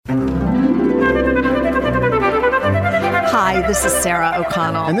This is Sarah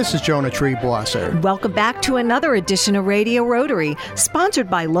O'Connell. And this is Jonah Triebwasser. Welcome back to another edition of Radio Rotary, sponsored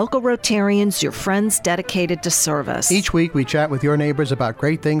by local Rotarians, your friends dedicated to service. Each week we chat with your neighbors about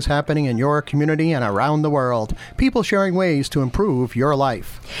great things happening in your community and around the world. People sharing ways to improve your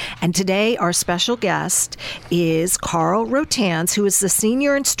life. And today our special guest is Carl Rotans, who is the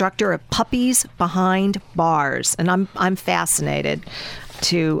senior instructor of Puppies Behind Bars. And I'm fascinated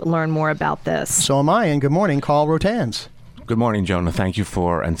to learn more about this. So am I, and good morning, Carl Rotans. Good morning, Jonah.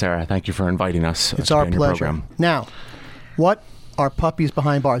 And Sarah, thank you for inviting us. It's our pleasure. Program. Now, what are Puppies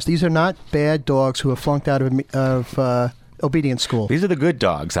Behind Bars? These are not bad dogs who have flunked out of obedience school. These are the good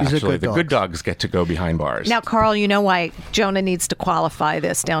dogs, actually. The good dogs get to go behind bars. Now, Carl, you know why Jonah needs to qualify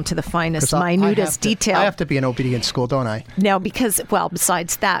this down to the finest, minutest detail. I have to be in obedience school, don't I? No, because, well,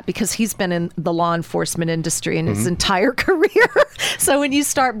 besides that, because he's been in the law enforcement industry in his entire career. So when you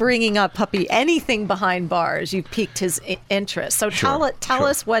start bringing up anything behind bars, you've piqued his interest. So tell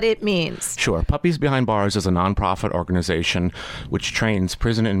us what it means. Sure. Puppies Behind Bars is a nonprofit organization which trains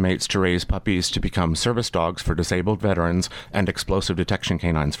prison inmates to raise puppies to become service dogs for disabled veterans and explosive detection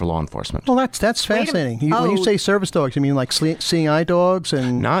canines for law enforcement. Well, that's fascinating. When you say service dogs, you mean like seeing eye dogs?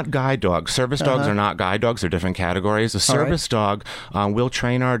 And not guide dogs. Service dogs are not guide dogs. They're different categories. A service dog will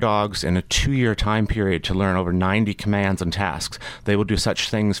train our dogs in a 2-year time period to learn over 90 commands and tasks. They will do such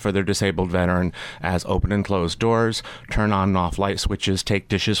things for their disabled veteran as open and close doors, turn on and off light switches, take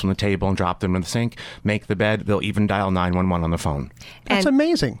dishes from the table and drop them in the sink, make the bed. They'll even dial 911 on the phone. That's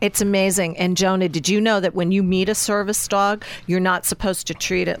amazing. It's amazing. And Jonah, did you know that when you meet a service dog, you're not supposed to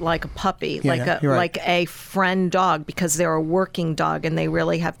treat it like a puppy, like a friend dog, because they're a working dog and they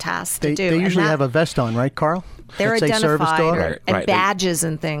really have tasks to do. They usually have a vest on, right, Carl? They're That's identified and badges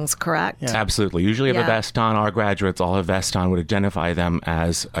and things, correct? Yeah. Absolutely. Usually have a vest on. Our graduates all have vests on, would identify them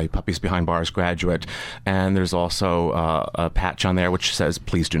as a Puppies Behind Bars graduate. And there's also a patch on there which says,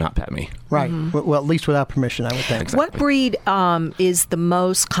 please do not pet me. Right. Well, at least without permission, I would think. Exactly. What breed is the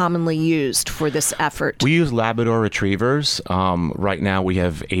most commonly used for this effort? We use Labrador Retrievers. Right now we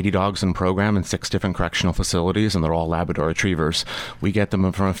have 80 dogs in program in 6 different correctional facilities, and they're all Labrador Retrievers. We get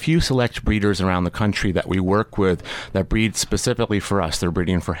them from a few select breeders around the country that we work with that breed specifically for us. They're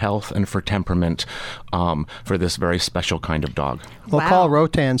breeding for health and for temperament for this very special kind of dog. Well, Carl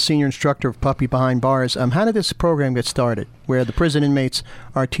Rotan, senior instructor of Puppy Behind Bars, how did this program get started, where the prison inmates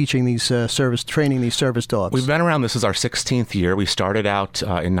are teaching these training these service dogs? We've been around. This is our 16th year. We started out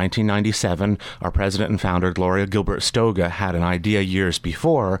in 1997. Our president and founder, Gloria Gilbert Stoga, had an idea years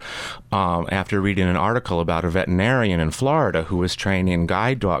before after reading an article about a veterinarian in Florida who was training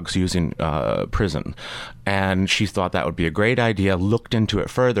guide dogs using prison. And she thought that would be a great idea, looked into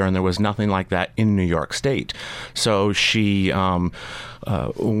it further, and there was nothing like that in New York State. So she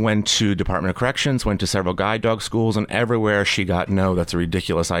went to Department of Corrections, went to several guide dog schools, and everywhere she got, no, that's a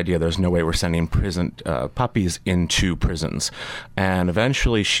ridiculous idea. There's no way we're sending puppies into prisons. And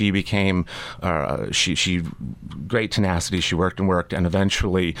eventually she became, she great tenacity. She worked, and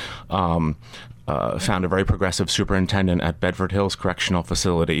eventually found a very progressive superintendent at Bedford Hills Correctional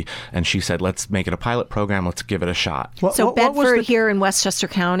Facility, and she said, let's make it a pilot program, let's give it a shot. Bedford here in Westchester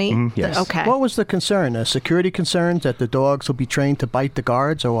County? Yes. Okay. What was the concern? Security concerns that the dogs will be trained to bite the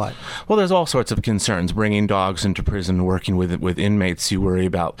guards, or what? Well, there's all sorts of concerns. Bringing dogs into prison, working with inmates, you worry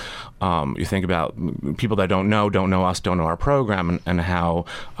about, you think about people that don't know us, don't know our program, and how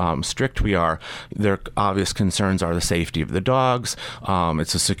strict we are. Their obvious concerns are the safety of the dogs.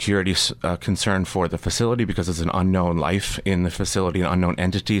 It's a security concern for the facility because it's an unknown life in the facility, an unknown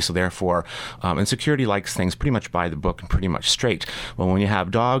entity. So therefore, and security likes things pretty much by the book and pretty much straight. Well, when you have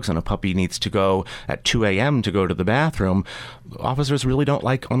dogs and a puppy needs to go at 2 a.m. to go to the bathroom, officers really don't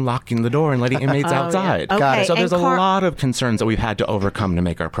like unlocking the door and letting inmates outside. Yeah. Okay. So there's a lot of concerns that we've had to overcome to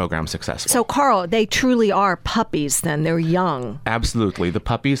make our program successful. So, Carl, they truly are puppies then. They're young. Absolutely. The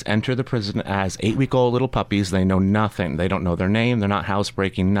puppies enter the prison as 8-week-old little puppies. They know nothing. They don't know their name. They're not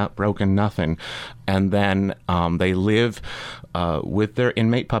housebreaking, not broken, nothing. And then they live with their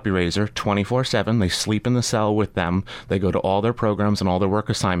inmate puppy raiser 24/7. They sleep in the cell with them. They go to all their programs and all their work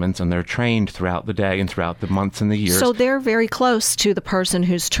assignments, and they're trained throughout the day and throughout the months and the years. So they're very close to the person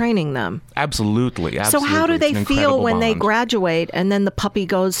who's training them. Absolutely. So how do they feel when they graduate and then the puppy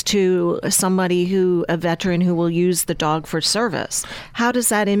goes to somebody a veteran who will use the dog for service? How does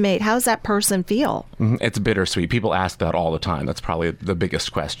that person feel? It's bittersweet. People ask that all the time. That's probably the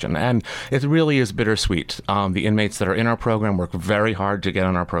biggest question. And it really is bittersweet. The inmates that are in our program work very hard to get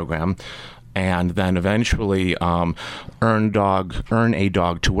on our program, and then eventually earn a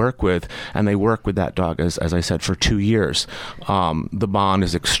dog to work with, and they work with that dog, as I said, for 2 years. The bond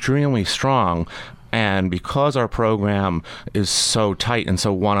is extremely strong, And because our program is so tight and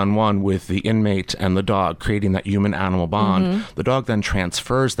so one-on-one with the inmate and the dog, creating that human-animal bond, the dog then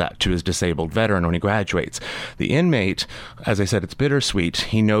transfers that to his disabled veteran when he graduates. The inmate, as I said, it's bittersweet.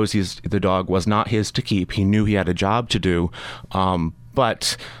 He knows the dog was not his to keep. He knew he had a job to do,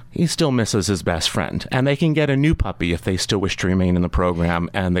 but he still misses his best friend. And they can get a new puppy if they still wish to remain in the program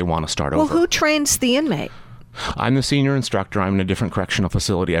and they want to start over. Well, who trains the inmate? I'm the senior instructor. I'm in a different correctional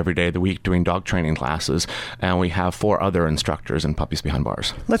facility every day of the week doing dog training classes, and we have 4 other instructors in Puppies Behind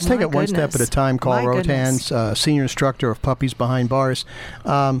Bars. Let's take it one step at a time. Carl Rothans, senior instructor of Puppies Behind Bars.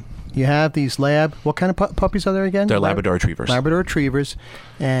 You have these what kind of puppies are there again? They're Labrador Retrievers. Labrador Retrievers.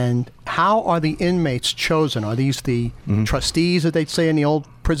 And how are the inmates chosen? Are these the trustees that they'd say in the old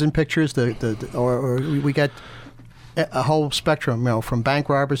prison pictures? Or we get a whole spectrum, from bank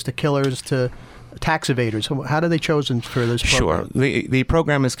robbers to killers to tax evaders. How do they chosen for this program? Sure. The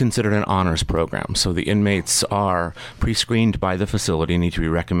program is considered an honors program, so the inmates are pre-screened by the facility, need to be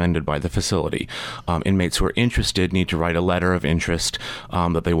recommended by the facility. Inmates who are interested need to write a letter of interest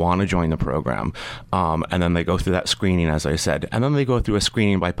that they want to join the program, and then they go through that screening, as I said, and then they go through a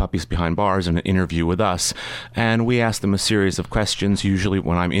screening by Puppies Behind Bars and an interview with us, and we ask them a series of questions. Usually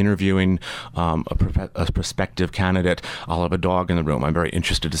when I'm interviewing a prospective candidate, I'll have a dog in the room. I'm very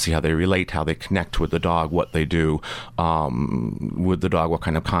interested to see how they relate, how they connect with the dog, what they do with the dog, what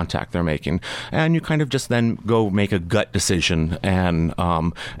kind of contact they're making, and you kind of just then go make a gut decision and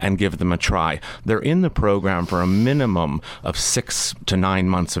give them a try. They're in the program for a minimum of 6 to 9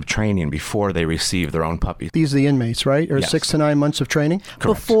 months of training before they receive their own puppy. These are the inmates, right? Or Yes. 6 to 9 months of training?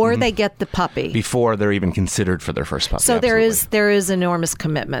 Correct. Before they get the puppy. Before they're even considered for their first puppy. So Absolutely. there is enormous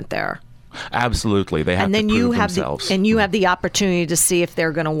commitment there. Absolutely, they have And then to prove you have themselves. you have the opportunity to see if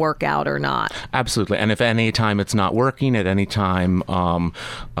they're going to work out or not. Absolutely, and if at any time it's not working, at any time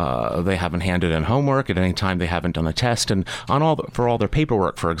they haven't handed in homework, at any time they haven't done a test, and for all their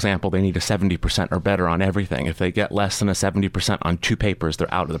paperwork, for example, they need a 70% or better on everything. If they get less than a 70% on 2 papers,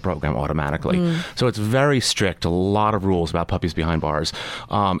 they're out of the program automatically. So it's very strict. A lot of rules about Puppies Behind Bars,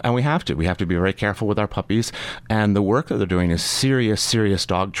 and we have to be very careful with our puppies. And the work that they're doing is serious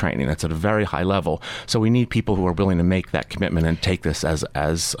dog training. It's at a very high level. So we need people who are willing to make that commitment and take this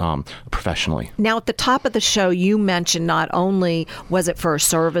as professionally. Now, at the top of the show, you mentioned not only was it for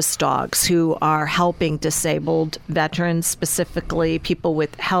service dogs who are helping disabled veterans, specifically people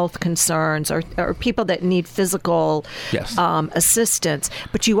with health concerns or people that need physical Yes. assistance,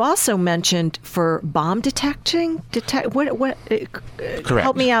 but you also mentioned for bomb detection. Correct.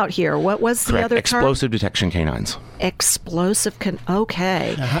 Help me out here. What was the Correct. other term? Explosive detection canines. Explosive.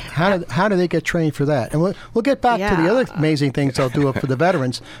 Okay. How do they get trained for that? And we'll get back to the other amazing things they'll do for the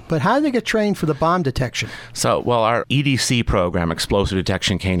veterans, but how do they get trained for the bomb detection? So, our EDC program, Explosive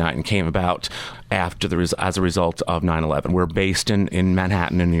Detection Canine, came about as a result of 9/11. We're based in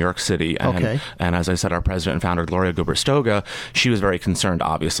Manhattan, in New York City. And, and as I said, our president and founder, Gloria Gilbert-Stoga, she was very concerned,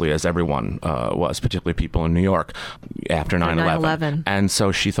 obviously, as everyone was, particularly people in New York, after 9/11. And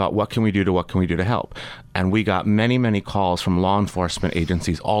so she thought, what can we do to help? And we got many calls from law enforcement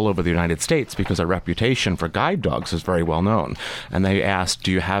agencies all over the United States because our reputation for guide dogs is very well known. And they asked,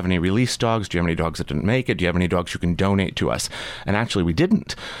 do you have any release dogs? Do you have any dogs that didn't make it? Do you have any dogs you can donate to us? And actually, we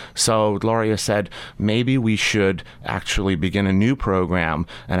didn't. So Gloria said, maybe we should actually begin a new program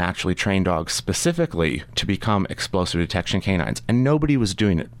and actually train dogs specifically to become explosive detection canines. And nobody was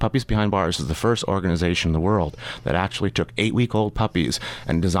doing it. Puppies Behind Bars is the first organization in the world that actually took 8-week-old puppies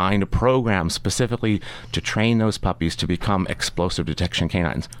and designed a program specifically to train those puppies to become explosive detection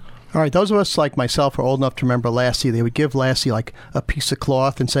canines. All right, those of us like myself are old enough to remember Lassie. They would give Lassie like a piece of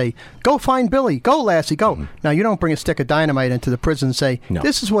cloth and say, go find Billy. Go, Lassie, go. Mm-hmm. Now, you don't bring a stick of dynamite into the prison and say,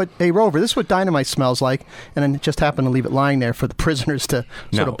 this is what, hey, Rover, this is what dynamite smells like, and then just happen to leave it lying there for the prisoners to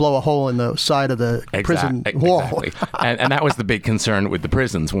sort of blow a hole in the side of the prison wall. Exactly. and that was the big concern with the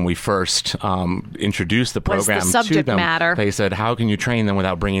prisons when we first introduced the program was the subject to them. Matter. They said, how can you train them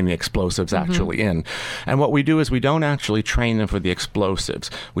without bringing the explosives actually in? And what we do is we don't actually train them for the explosives.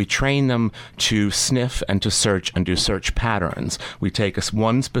 We train them to sniff and to search and do search patterns. We take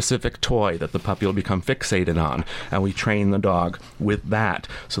one specific toy that the puppy will become fixated on, and we train the dog with that.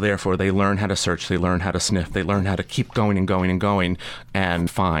 So therefore, they learn how to search, they learn how to sniff, they learn how to keep going and going and going and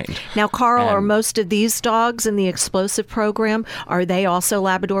find. Now, Carl, are most of these dogs in the explosive program, are they also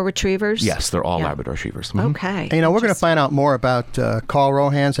Labrador Retrievers? Yes, they're all Labrador Retrievers. Mm-hmm. Okay. And, we're going to find out more about Carl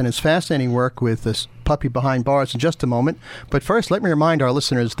Rothans and his fascinating work with this Puppy Behind Bars in just a moment. But first, let me remind our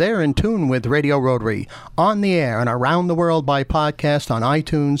listeners they're in tune with Radio Rotary, on the air and around the world by podcast on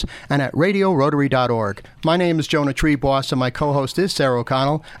iTunes and at radiorotary.org. My name is Jonah Treeboss, and my co-host is Sarah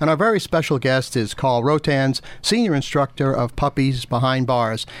O'Connell, and our very special guest is Carl Rotans, Senior Instructor of Puppies Behind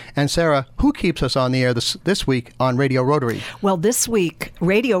Bars. And Sarah, who keeps us on the air this week on Radio Rotary? Well, this week,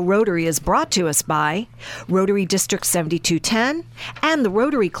 Radio Rotary is brought to us by Rotary District 7210 and the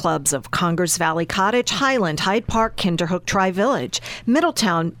Rotary Clubs of Congers Valley Cottage, Highland, Hyde Park, Kinderhook Tri-Village,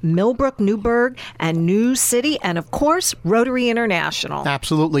 Middletown, Millbrook, Newburgh, and New City, and of course, Rotary International.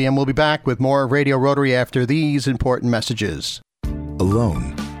 Absolutely, and we'll be back with more Radio Rotary after these important messages.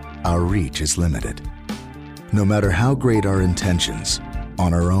 Alone, our reach is limited. No matter how great our intentions,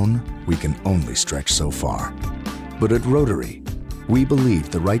 on our own, we can only stretch so far. But at Rotary, we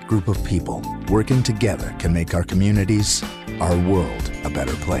believe the right group of people working together can make our communities, our world, a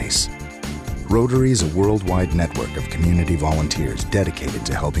better place. Rotary is a worldwide network of community volunteers dedicated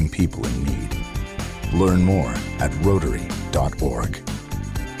to helping people in need. Learn more at Rotary.org.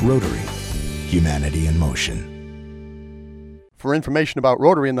 Rotary, humanity in motion. For information about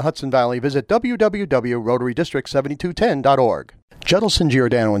Rotary in the Hudson Valley, visit www.rotarydistrict7210.org. Judelson,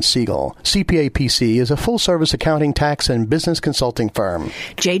 Giordano & Siegel, CPA PC, is a full-service accounting, tax, and business consulting firm.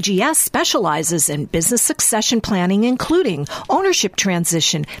 JGS specializes in business succession planning, including ownership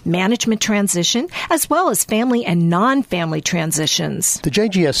transition, management transition, as well as family and non-family transitions. The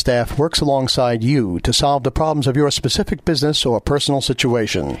JGS staff works alongside you to solve the problems of your specific business or personal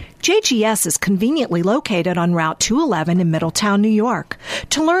situation. JGS is conveniently located on Route 211 in Middletown, New York.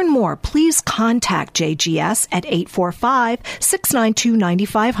 To learn more, please contact JGS at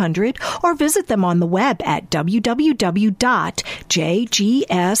 845-692-9500 or visit them on the web at www.jgspc.com.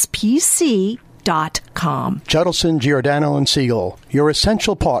 Judelson, Giordano & Siegel, your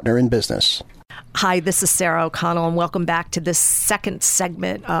essential partner in business. Hi, this is Sarah O'Connell, and welcome back to this second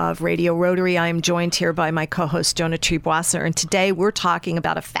segment of Radio Rotary. I am joined here by my co-host, Jonah Treeboss, and today we're talking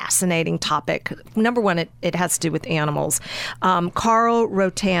about a fascinating topic. Number one, it has to do with animals. Carl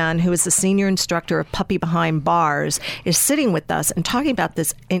Rotan, who is the Senior Instructor of Puppy Behind Bars, is sitting with us and talking about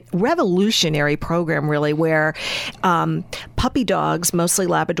this revolutionary program, really, where puppy dogs, mostly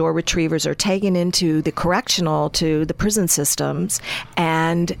Labrador Retrievers, are taken into the prison systems,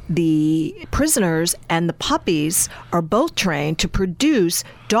 and the prisoners and the puppies are both trained to produce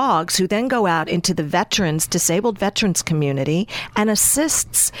dogs who then go out into the disabled veterans community and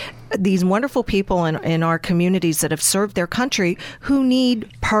assists these wonderful people in our communities that have served their country who need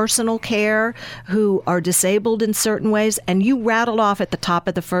personal care, who are disabled in certain ways. And you rattled off at the top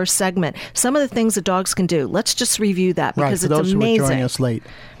of the first segment some of the things that dogs can do. Let's just review that because it's amazing. Right, for those who are joining us late.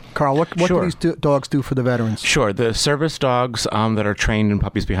 Carl, what do these dogs do for the veterans? Sure. The service dogs that are trained in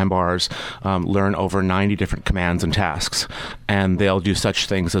Puppies Behind Bars learn over 90 different commands and tasks. And they'll do such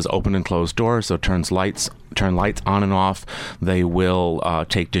things as open and close doors. They'll turn lights on and off. They will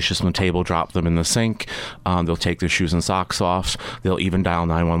take dishes from the table, drop them in the sink. They'll take their shoes and socks off. They'll even dial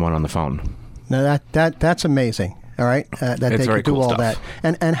 911 on the phone. Now, that's amazing. All right? That they can do all stuff.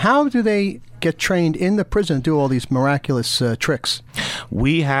 That. And how do they get trained in the prison to do all these miraculous tricks?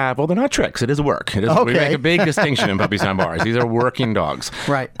 We have, they're not tricks. It is work. We make a big distinction in Puppies Behind Bars. These are working dogs.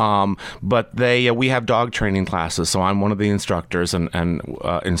 Right. But we have dog training classes. So I'm one of the instructors, and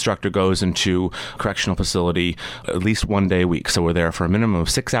instructor goes into correctional facility at least one day a week. So we're there for a minimum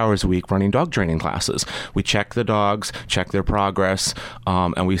of 6 hours a week running dog training classes. We check the dogs, check their progress,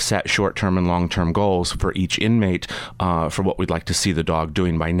 and we set short-term and long-term goals for each inmate for what we'd like to see the dog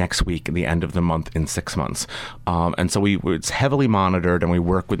doing by next week at the end of the month in 6 months. And so it's heavily monitored, and we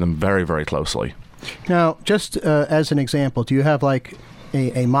work with them very, very closely. Now, just as an example, do you have like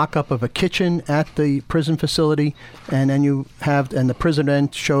a mock-up of a kitchen at the prison facility, and then the prisoner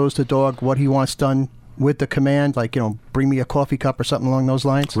shows the dog what he wants done with the command, like, bring me a coffee cup or something along those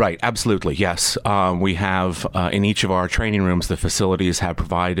lines? Right, absolutely, yes. We have, in each of our training rooms, the facilities have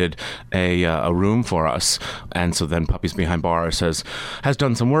provided a room for us. And so then Puppies Behind Bars has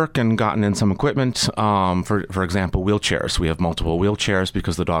done some work and gotten in some equipment. For example, wheelchairs. We have multiple wheelchairs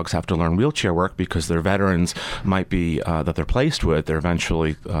because the dogs have to learn wheelchair work because their veterans might be, that they're placed with, our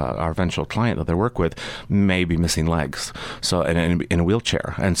eventual client that they work with may be missing legs in a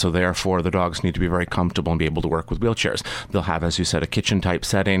wheelchair. And so therefore the dogs need to be very comfortable and be able to work with wheelchairs. They'll have, as you said, a kitchen type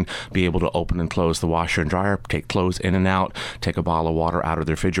setting, be able to open and close the washer and dryer, take clothes in and out, take a bottle of water out of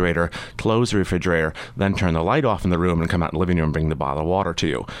the refrigerator, close the refrigerator, then turn the light off in the room and come out in the living room and bring the bottle of water to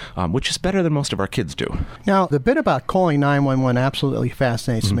you, which is better than most of our kids do. Now, the bit about calling 911 absolutely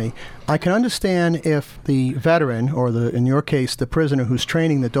fascinates me. I can understand if the veteran, or in your case, the prisoner who's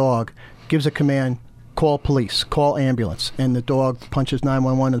training the dog, gives a command, call police, call ambulance, and the dog punches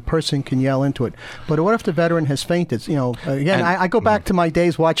 911, and the person can yell into it. But what if the veteran has fainted? Again, I go back to my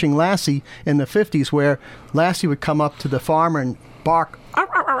days watching Lassie in the 50s, where Lassie would come up to the farmer and bark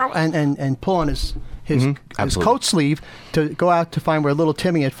and pull on his coat sleeve to go out to find where little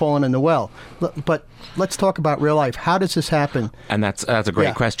Timmy had fallen in the well. But let's talk about real life. How does this happen? And that's a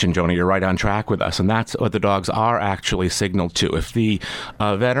great question, Joni. You're right on track with us. And that's what the dogs are actually signaled to. If the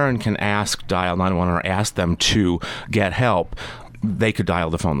veteran can dial 911 or ask them to get help, they could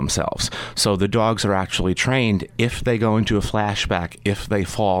dial the phone themselves. So the dogs are actually trained. If they go into a flashback, if they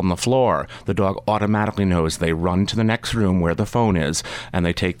fall on the floor, the dog automatically knows. They run to the next room where the phone is, and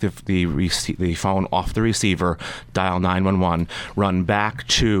they take the phone off the receiver, dial 911, run back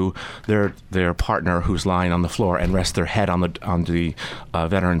to their partner who's lying on the floor, and rest their head on the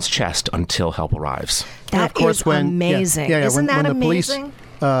veteran's chest until help arrives. That is amazing. Isn't that amazing?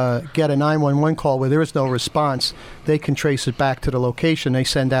 Get a 911 call where there is no response, they can trace it back to the location they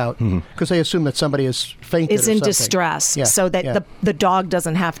send out, because they assume that somebody has fainted. Is in distress, so that the dog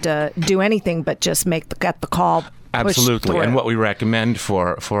doesn't have to do anything but just get the call. Absolutely. And what we recommend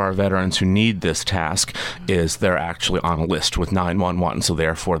for our veterans who need this task is they're actually on a list with 911. So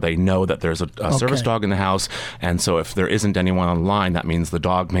therefore they know that there's a service dog in the house. And so if there isn't anyone on the line, that means the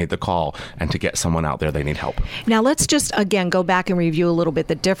dog made the call. And to get someone out there, they need help. Now let's just, again, go back and review a little bit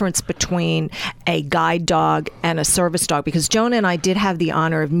the difference between a guide dog and a service dog. Because Jonah and I did have the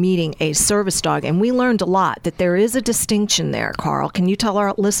honor of meeting a service dog. And we learned a lot, that there is a distinction there, Carl. Can you tell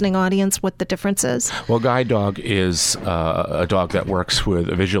our listening audience what the difference is? Well, guide dog is a dog that works with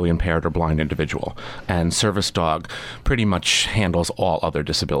a visually impaired or blind individual, and service dog pretty much handles all other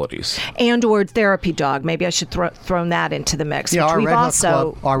disabilities. And or therapy dog. Maybe I should throw that into the mix. Yeah, our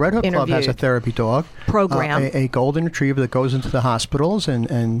Red Hook Club has a therapy dog program, a golden retriever that goes into the hospitals,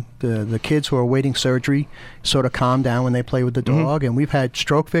 and the kids who are awaiting surgery sort of calm down when they play with the dog. And we've had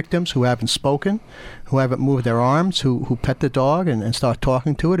stroke victims who haven't spoken, who haven't moved their arms, who pet the dog and start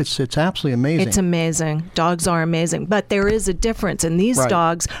talking to it. It's absolutely amazing. It's amazing. Dogs are amazing. But there is a difference, and these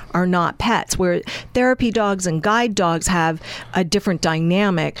dogs are not pets, where therapy dogs and guide dogs have a different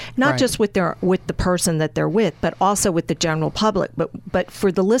dynamic, not just with the person that they're with, but also with the general public. But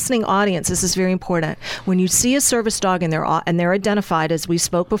for the listening audience, this is very important. When you see a service dog and they're identified, as we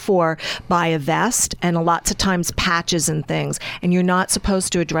spoke before, by a vest and lots of times patches and things, and you're not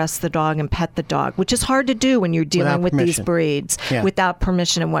supposed to address the dog and pet the dog, which is hard to do when you're dealing with these breeds without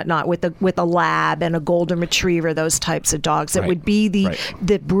permission and whatnot. With a lab and a golden retriever, those types of dogs, it would be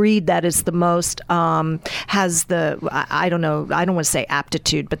the breed that is the most has the I don't want to say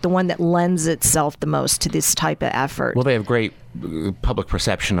aptitude, but the one that lends itself the most to this type of effort. Well, they have great public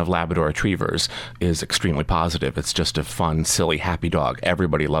perception of Labrador retrievers is extremely positive. It's just a fun, silly, happy dog.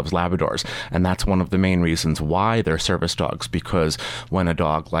 Everybody loves Labradors. And that's one of the main reasons why they're service dogs, because when a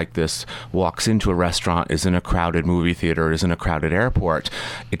dog like this walks into a restaurant, is in a crowded movie theater, is in a crowded airport,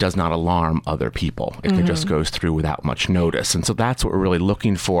 it does not alarm other people. It just goes through without much notice. And so that's what we're really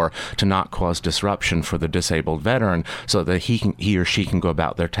looking for, to not cause disruption for the disabled veteran, so that he or she can go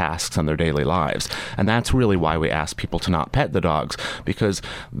about their tasks and their daily lives. And that's really why we ask people to not pet the dogs, because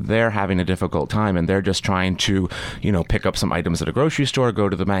they're having a difficult time and they're just trying to, pick up some items at a grocery store, go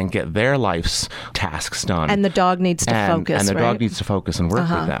to the bank, get their life's tasks done. And the dog needs to focus, and the dog needs to focus and work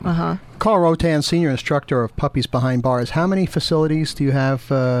with them. Carl Rotan, Senior Instructor of Puppies Behind Bars. How many facilities do you have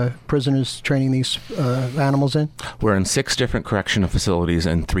prisoners training these animals in? We're in 6 different correctional facilities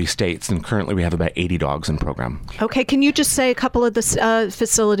in 3 states, and currently we have about 80 dogs in program. Okay, can you just say a couple of the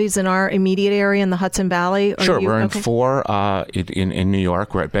facilities in our immediate area in the Hudson Valley? Sure, we're in 4 in New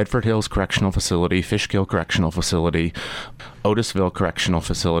York. We're at Bedford Hills Correctional Facility, Fishkill Correctional Facility, Otisville Correctional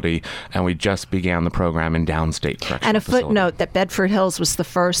Facility, and we just began the program in Downstate Correctional Facility. And a footnote that Bedford Hills was the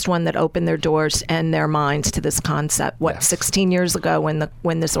first one that opened their doors and their minds to this concept, 16 years ago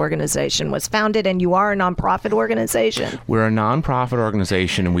when this organization was founded, and you are a nonprofit organization. We're a nonprofit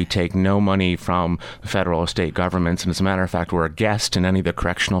organization, and we take no money from the federal or state governments, and as a matter of fact, we're a guest in any of the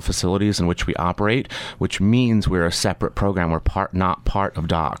correctional facilities in which we operate, which means we're a separate program. We're not part of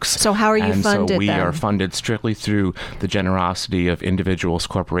DOCS. So how are you funded so we then? are funded strictly through the generosity of individuals,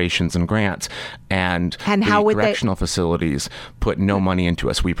 corporations, and grants, and how would correctional facilities put no money into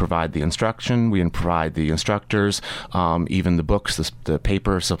us. We provide the instruction, we provide the instructors, even the books, the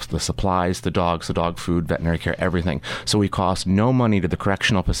papers, the supplies, the dogs, the dog food, veterinary care, everything. So we cost no money to the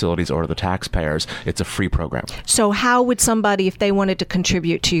correctional facilities or the taxpayers. It's a free program. So how would somebody, if they wanted to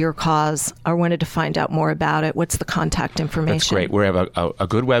contribute to your cause or wanted to find out more about it, what's the contact information? That's great. We have a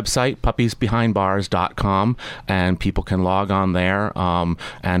good website, puppiesbehindbars.com, and people can log log on there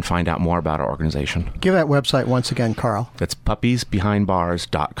and find out more about our organization. Give that website once again, Carl. That's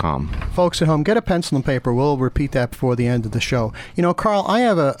puppiesbehindbars.com. Folks at home, get a pencil and paper. We'll repeat that before the end of the show. You know, Carl, I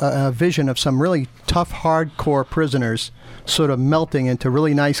have a vision of some really tough, hardcore prisoners sort of melting into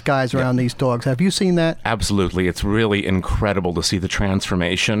really nice guys around these dogs. Have you seen that? Absolutely. It's really incredible to see the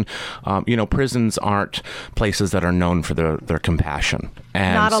transformation. Prisons aren't places that are known for their compassion.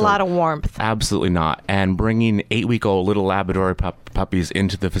 And not a lot of warmth. Absolutely not. And bringing 8-week-old little Labrador puppies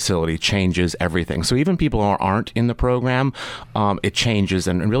into the facility changes everything. So even people who aren't in the program, it changes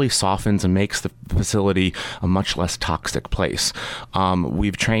and really softens and makes the facility a much less toxic place.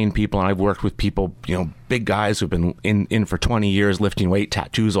 We've trained people, and I've worked with people, big guys who've been in for 20 years, lifting weight,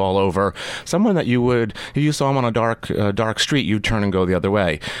 tattoos all over. Someone that you would, if you saw him on a dark street, you'd turn and go the other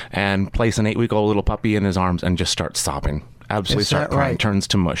way, and place an 8-week-old little puppy in his arms and just start sobbing. Absolutely start crying, turns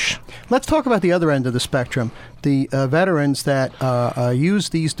to mush. Let's talk about the other end of the spectrum. The veterans that use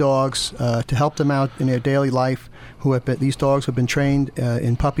these dogs to help them out in their daily life, these dogs have been trained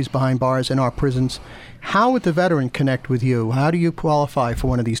in Puppies Behind Bars in our prisons. How would the veteran connect with you? How do you qualify for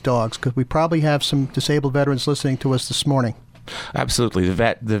one of these dogs? Because we probably have some disabled veterans listening to us this morning. Absolutely.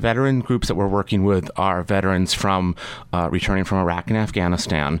 The veteran groups that we're working with are veterans from returning from Iraq and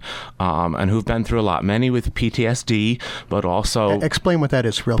Afghanistan, and who've been through a lot. Many with PTSD, but also explain what that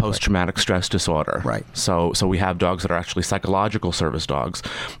is real quick. Post-traumatic stress disorder. Right. So we have dogs that are actually psychological service dogs,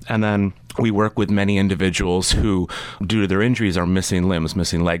 and then we work with many individuals who, due to their injuries, are missing limbs,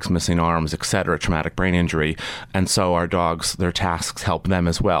 missing legs, missing arms, etc., traumatic brain injury. And so our dogs, their tasks help them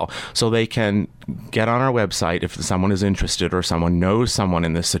as well. So they can get on our website if someone is interested or someone knows someone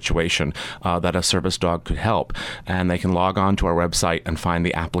in this situation that a service dog could help. And they can log on to our website and find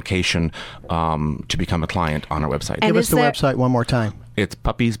the application to become a client on our website. Give us the website one more time. It's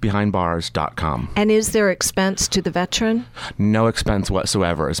puppiesbehindbars.com. And is there expense to the veteran? No expense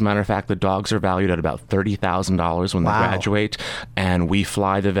whatsoever. As a matter of fact, the dogs are valued at about $30,000 when they graduate, and we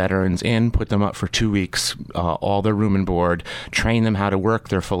fly the veterans in, put them up for 2 weeks, all their room and board, train them how to work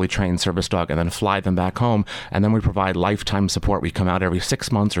their fully trained service dog, and then fly them back home. And then we provide lifetime support. We come out every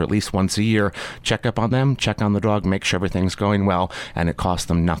 6 months or at least once a year, check up on them, check on the dog, make sure everything's going well, and it costs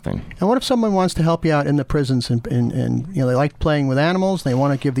them nothing. And what if someone wants to help you out in the prisons and they like playing with animals? They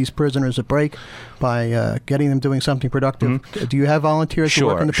want to give these prisoners a break by getting them doing something productive. Mm-hmm. Do you have volunteers who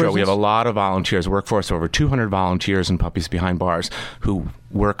work in the prisons? Sure. We have a lot of volunteers. Workforce over 200 volunteers in Puppies Behind Bars who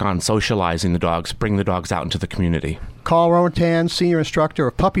work on socializing the dogs, bring the dogs out into the community. Carl Roatan, Senior Instructor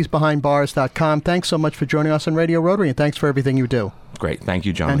of PuppiesBehindBars.com. Thanks so much for joining us on Radio Rotary, and thanks for everything you do. Great. Thank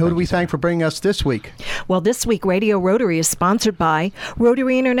you, John. And who do we thank for bringing us this week? Well, this week, Radio Rotary is sponsored by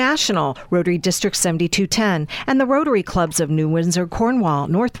Rotary International, Rotary District 7210, and the Rotary Clubs of New Windsor, Cornwall,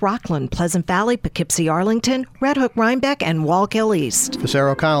 North Rockland, Pleasant Valley, Poughkeepsie, Arlington, Red Hook, Rhinebeck, and Wallkill East. For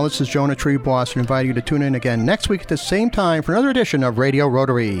Sarah O'Connell, this is Jonah Trebois, and invite you to tune in again next week at the same time for another edition of Radio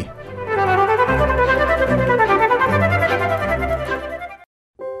Rotary.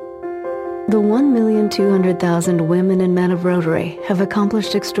 The 1,200,000 women and men of Rotary have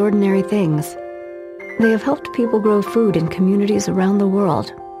accomplished extraordinary things. They have helped people grow food in communities around the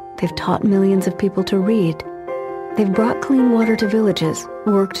world. They've taught millions of people to read. They've brought clean water to villages,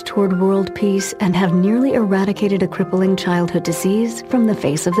 worked toward world peace, and have nearly eradicated a crippling childhood disease from the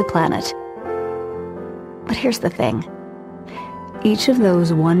face of the planet. But here's the thing. Each of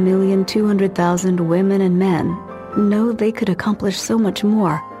those 1,200,000 women and men know they could accomplish so much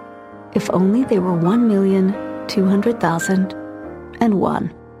more if only they were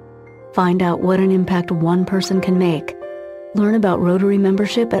 1,200,001. Find out what an impact one person can make. Learn about Rotary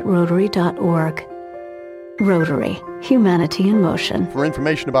membership at Rotary.org. Rotary. Humanity in motion. For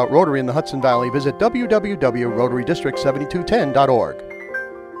information about Rotary in the Hudson Valley, visit www.rotarydistrict7210.org.